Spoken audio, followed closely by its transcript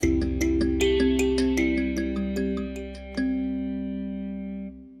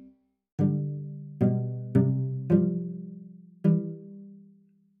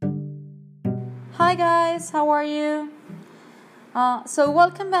Hi guys, how are you? So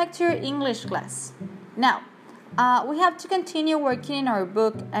welcome back to your English class. Now, we have to continue working in our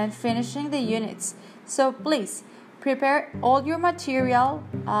book and finishing the units. So please, prepare all your material,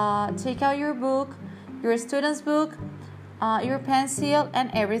 take out your book, your student's book, your pencil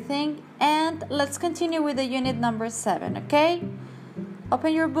and everything, and let's continue with the unit number 7, okay?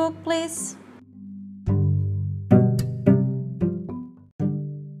 Open your book, please.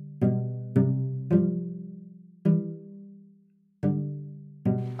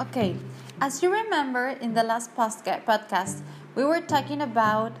 Okay, as you remember in the last podcast, we were talking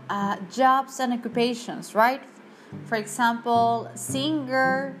about jobs and occupations, right? For example,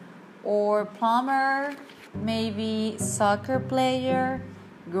 singer or plumber, maybe soccer player,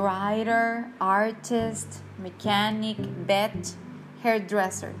 writer, artist, mechanic, vet,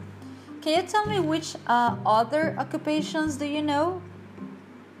 hairdresser. Can you tell me which other occupations do you know?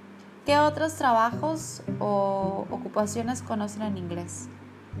 ¿Qué otros trabajos o ocupaciones conocen en inglés?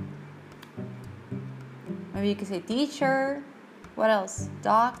 Maybe you could say teacher. What else?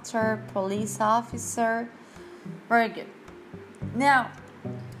 Doctor, police officer. Very good. Now,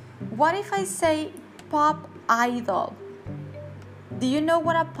 what if I say pop idol? Do you know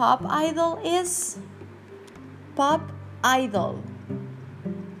what a pop idol is? Pop idol.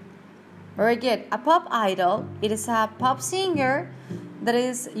 Very good. A pop idol, it is a pop singer that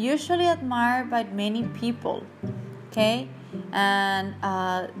is usually admired by many people. Okay? And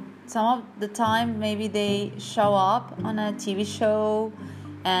some of the time maybe they show up on a TV show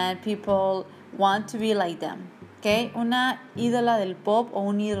and people want to be like them. Okay? Una ídola del pop o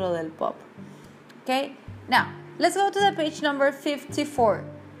un ídolo del pop. Okay? Now, let's go to the page number 54.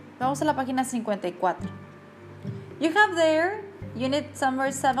 Vamos a la página 54. You have there unit number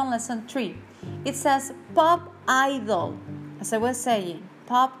 7, lesson 3. It says pop idol. As I was saying,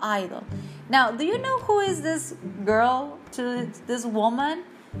 pop idol. Now, do you know who is this girl, this woman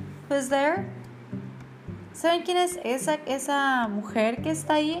who is there? ¿Saben quién es esa mujer que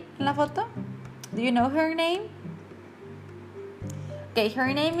está ahí en la foto? Do you know her name? Okay,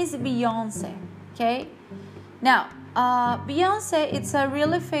 her name is Beyonce. Okay? Now, Beyonce, it's a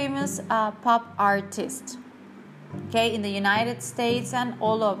really famous pop artist. Okay, in the United States and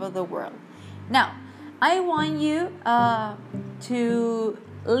all over the world. Now, I want you to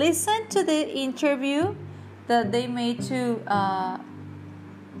listen to the interview that they made to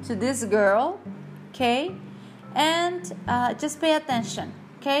this girl, okay? And just pay attention,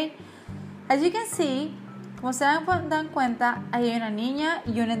 okay? As you can see, como se dan cuenta, hay una niña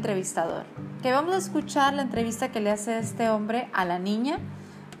y un entrevistador. Okay, vamos a escuchar la entrevista que le hace este hombre a la niña,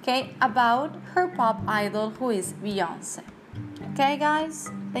 okay, about her pop idol who is Beyonce. Okay, guys?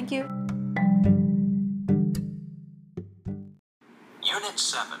 Thank you. Unit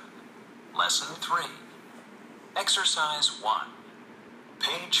 7, Lesson 3, Exercise 1,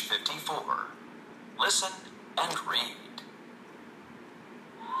 page 54. Listen and read.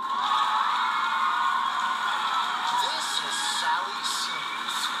 This is Sally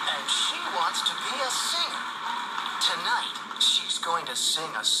Sings, and she wants to be a singer. Tonight, she's going to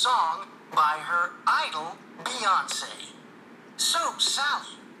sing a song by her idol, Beyonce. So,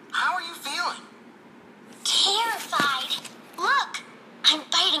 Sally, how are you feeling? Terrified. Look, I'm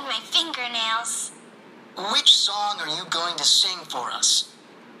biting my fingernails. Which song are you going to sing for us?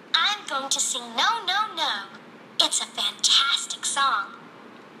 I'm going to sing No, No, No. It's a fantastic song.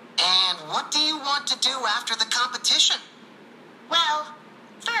 And what do you want to do after the competition? Well,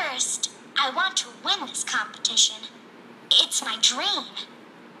 first, I want to win this competition. It's my dream.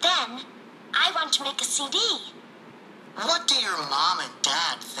 Then, I want to make a CD. What do your mom and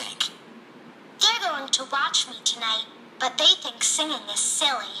dad think? They're going to watch me tonight, but they think singing is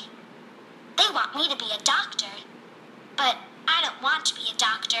silly. They want me to be a doctor, but I don't want to be a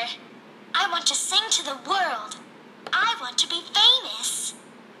doctor. I want to sing to the world. I want to be famous.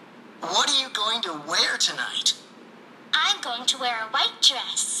 What are you going to wear tonight? I'm going to wear a white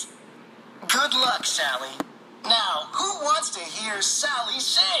dress. Good luck, Sally. Now, who wants to hear Sally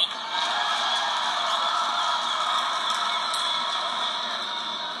sing?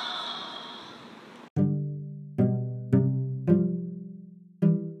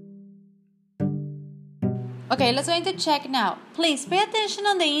 Okay, let's going to check now. Please pay attention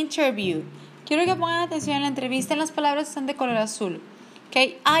on the interview. Quiero que pongan atención en la entrevista en las palabras que están de color azul.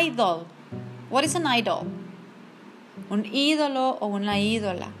 Okay, idol. What is an idol? Un ídolo o una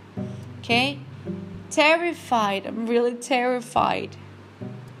ídola. Okay? Terrified. I'm really terrified.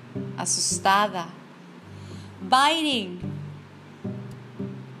 Asustada. Biting.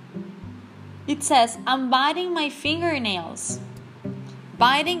 It says, I'm biting my fingernails.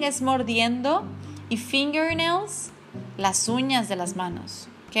 Biting es mordiendo Y fingernails, las uñas de las manos.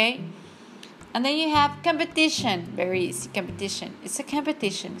 Okay? And then you have competition. Very easy. Competition. It's a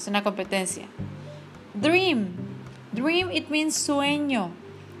competition. Es una competencia. Dream. Dream, it means sueño.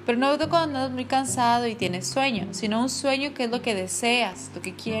 Pero no cuando andas muy cansado y tienes sueño, sino un sueño que es lo que deseas, lo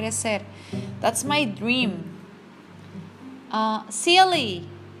que quieres ser. That's my dream. Silly.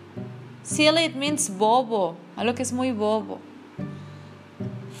 Silly, it means bobo. Algo que es muy bobo.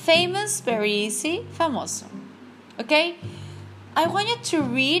 Famous, very easy. Famoso. Okay? I want you to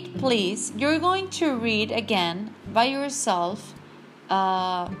read, please. You're going to read again by yourself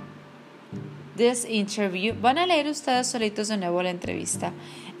this interview. Van a leer ustedes solitos de nuevo la entrevista.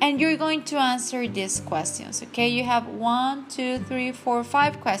 And you're going to answer these questions, okay? You have 1, 2, 3, 4,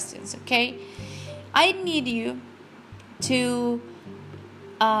 5 questions, okay? I need you to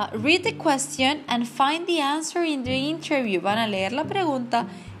read the question and find the answer in the interview. Van a leer la pregunta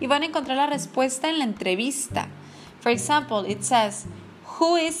y van a encontrar la respuesta en la entrevista. For example, it says,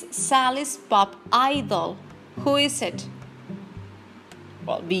 who is Sally's pop idol? Who is it?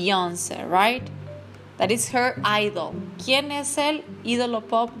 Well, Beyoncé, right? That is her idol. ¿Quién es el ídolo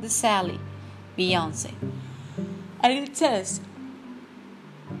pop de Sally? Beyoncé. And it says,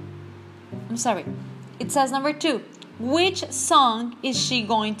 it says number 2, which song is she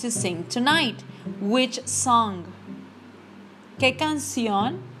going to sing tonight? Which song? ¿Qué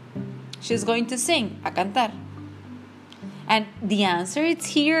canción she's going to sing? A cantar. And the answer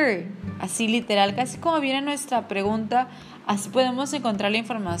is here. Así literal, casi como viene nuestra pregunta, así podemos encontrar la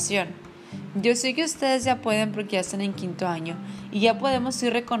información. Yo sé que ustedes ya pueden porque ya están en 5º año y ya podemos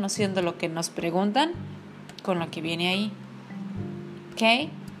ir reconociendo lo que nos preguntan con lo que viene ahí. Okay?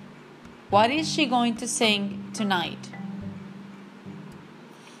 What is she going to sing tonight?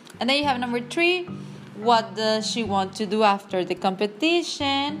 And then you have number 3. What does she want to do after the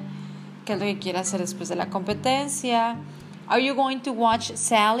competition? ¿Qué es lo que quiere hacer después de la competencia? Are you going to watch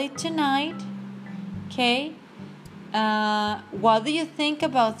Sally tonight? Okay. What do you think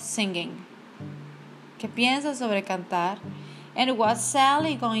about singing? ¿Qué piensas sobre cantar? And what's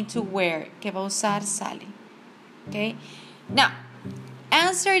Sally going to wear? ¿Qué va a usar Sally? Okay. Now,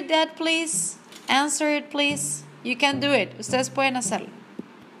 answer that, please. Answer it, please. You can do it. Ustedes pueden hacerlo.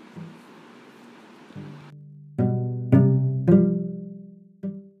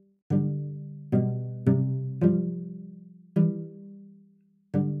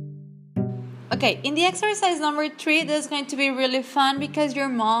 Okay, in the exercise number 3, this is going to be really fun because your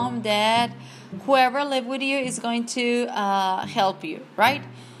mom, dad, whoever live with you is going to help you, right?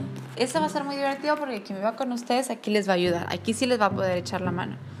 Este va a ser muy divertido porque quien viva con ustedes aquí les va a ayudar. Aquí sí les va a poder echar la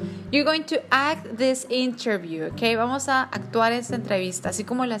mano. You're going to act this interview, okay? Vamos a actuar esta entrevista, así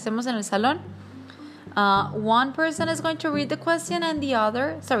como le hacemos en el salón. One person is going to read the question and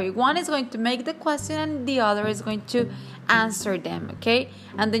one is going to make the question and the other is going to answer them, okay?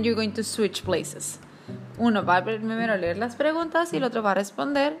 And then you're going to switch places. Uno va primero a leer las preguntas y el otro va a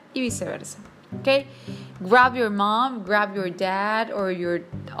responder y viceversa, okay? Grab your mom, grab your dad or your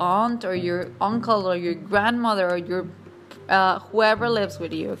aunt or your uncle or your grandmother or your whoever lives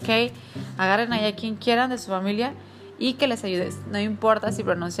with you, okay? Agarren ahí a quien quieran de su familia y que les ayude. No importa si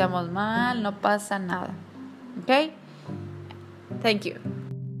pronunciamos mal, no pasa nada. Okay? Thank you.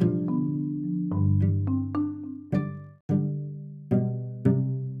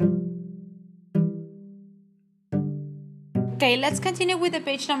 Okay, let's continue with the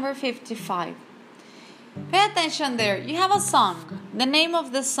page number 55. Pay attention there. You have a song. The name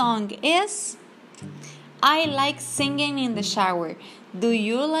of the song is I Like Singing in the Shower. Do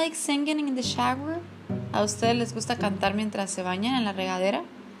you like singing in the shower? ¿A ustedes les gusta cantar mientras se bañan en la regadera?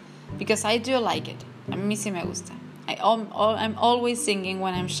 Because I do like it. A mí sí me gusta. I'm always singing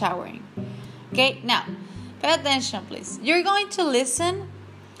when I'm showering. Okay, now, pay attention, please. You're going to listen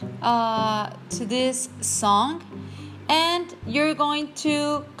to this song and you're going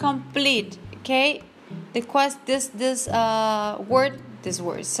to complete, okay, the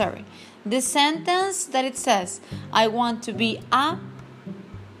sentence that it says, I want to be a.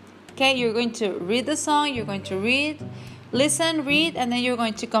 Okay, you're going to read the song, you're going to listen, read, and then you're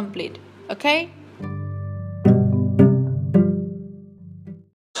going to complete. Okay?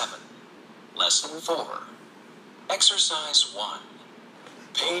 7. Lesson 4. Exercise 1.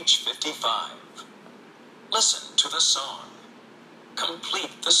 Page 55. Listen to the song.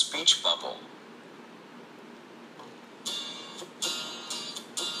 Complete the speech bubble.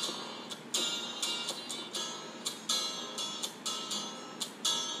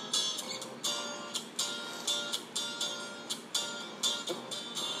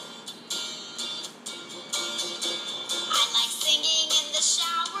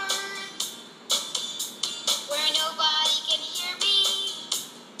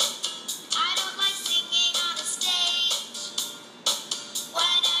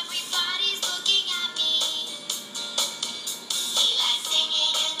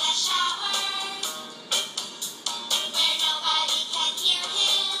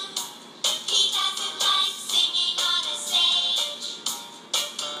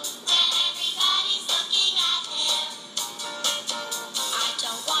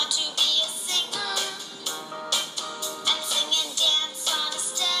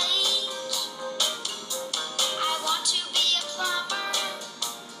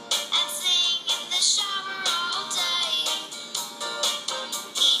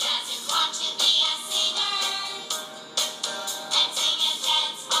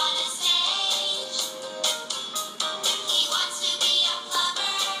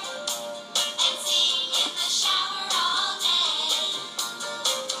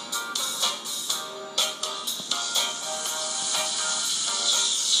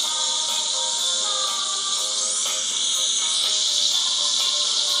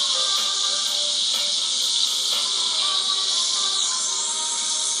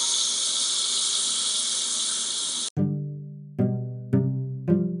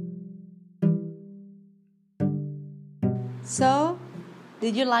 So,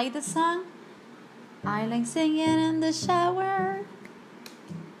 did you like the song? I like singing in the shower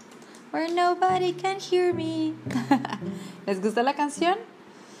where nobody can hear me. ¿Les gusta la canción?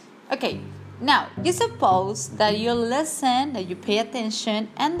 Okay, now you suppose that you listen, that you pay attention,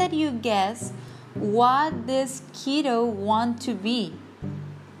 and that you guess what this kiddo want to be.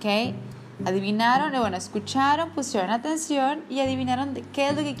 Okay, adivinaron, bueno, escucharon, pusieron atención y adivinaron de qué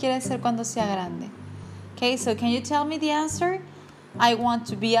es lo que quiere ser cuando sea grande. Okay, so can you tell me the answer? I want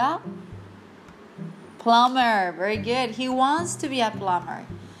to be a plumber. Very good. He wants to be a plumber.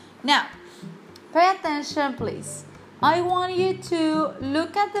 Now, pay attention, please. I want you to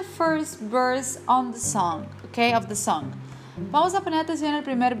look at the first verse on the song, okay, of the song. Vamos a poner atención al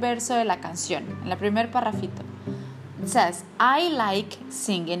primer verso de la canción, en el primer parrafito. It says, I like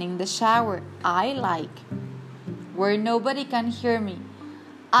singing in the shower. I like, where nobody can hear me.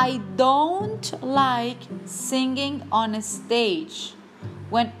 I don't like singing on a stage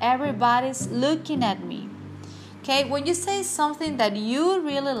when everybody's looking at me. Okay, when you say something that you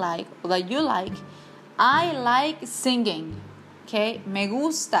really like, or that you like, I like singing. Okay, me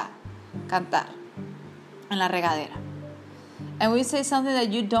gusta cantar en la regadera. And when you say something that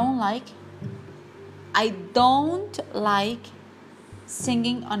you don't like, I don't like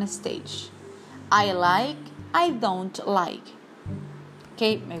singing on a stage. I like, I don't like.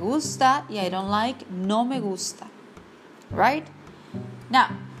 Okay, me gusta y I don't like, no me gusta. Right?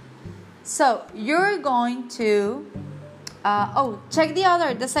 Now, so you're going to, check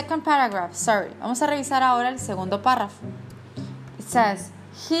the second paragraph. Sorry. Vamos a revisar ahora el segundo párrafo. It says,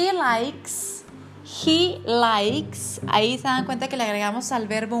 he likes. Ahí se dan cuenta que le agregamos al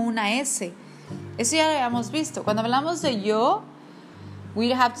verbo una S. Eso ya lo habíamos visto. Cuando hablamos de yo,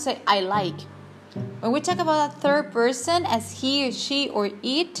 we have to say I like. When we talk about a third person as he or she or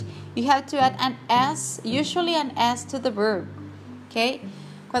it, you have to add an S, usually an S to the verb. Okay?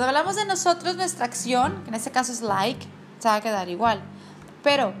 Cuando hablamos de nosotros, nuestra acción, que en este caso es like, se va a quedar igual.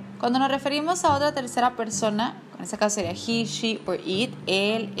 Pero cuando nos referimos a otra tercera persona, en este caso sería he, she or it,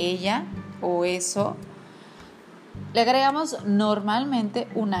 él, ella o eso, le agregamos normalmente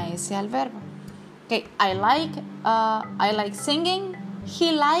una S al verbo. Okay, I like singing.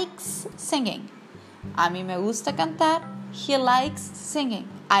 He likes singing. A mí me gusta cantar. He likes singing.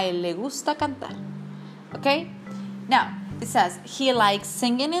 A él le gusta cantar. Okay? Now, it says, he likes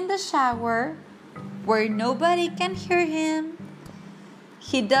singing in the shower where nobody can hear him.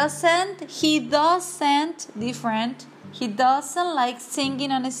 He doesn't like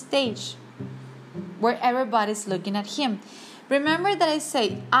singing on a stage where everybody's looking at him. Remember that I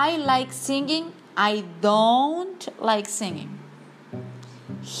say, I like singing, I don't like singing.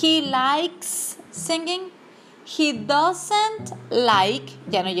 He likes singing. He doesn't like,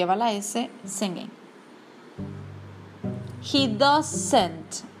 ya no lleva la S, singing. He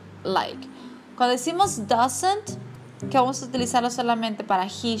doesn't like. Cuando decimos doesn't, que vamos a utilizarlo solamente para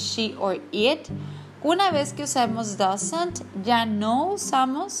he, she or it, una vez que usamos doesn't, ya no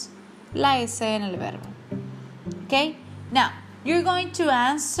usamos la S en el verbo. Okay? Now, you're going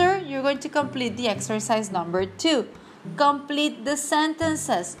to complete the exercise number 2. Complete the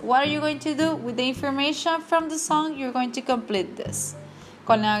sentences. What are you going to do? With the information from the song, you're going to complete this.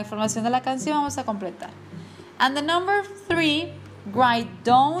 Con la información de la canción vamos a completar. And the number 3, write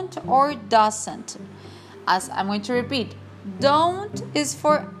don't or doesn't. As I'm going to repeat, don't is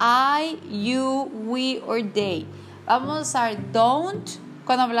for I, you, we, or they. Vamos a usar don't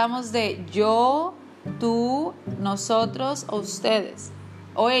cuando hablamos de yo, tú, nosotros o ustedes.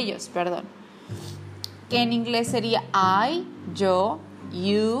 O ellos, perdón. Que en inglés sería I, yo,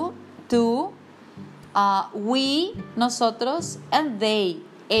 you, tú, we, nosotros, and they,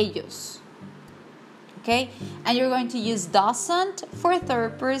 ellos. Okay? And you're going to use doesn't for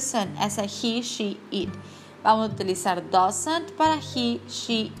third person as a he, she, it. Vamos a utilizar doesn't para he,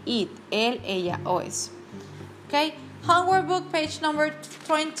 she, it. Él, ella o eso. Okay? Homework book, page number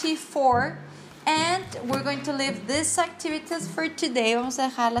 24. And we're going to leave these activities for today. Vamos a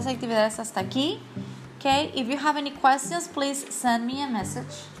dejar las actividades hasta aquí. Okay, if you have any questions, please send me a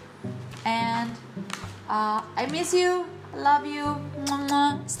message. And I miss you. Love you.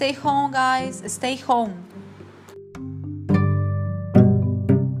 Stay home, guys. Stay home.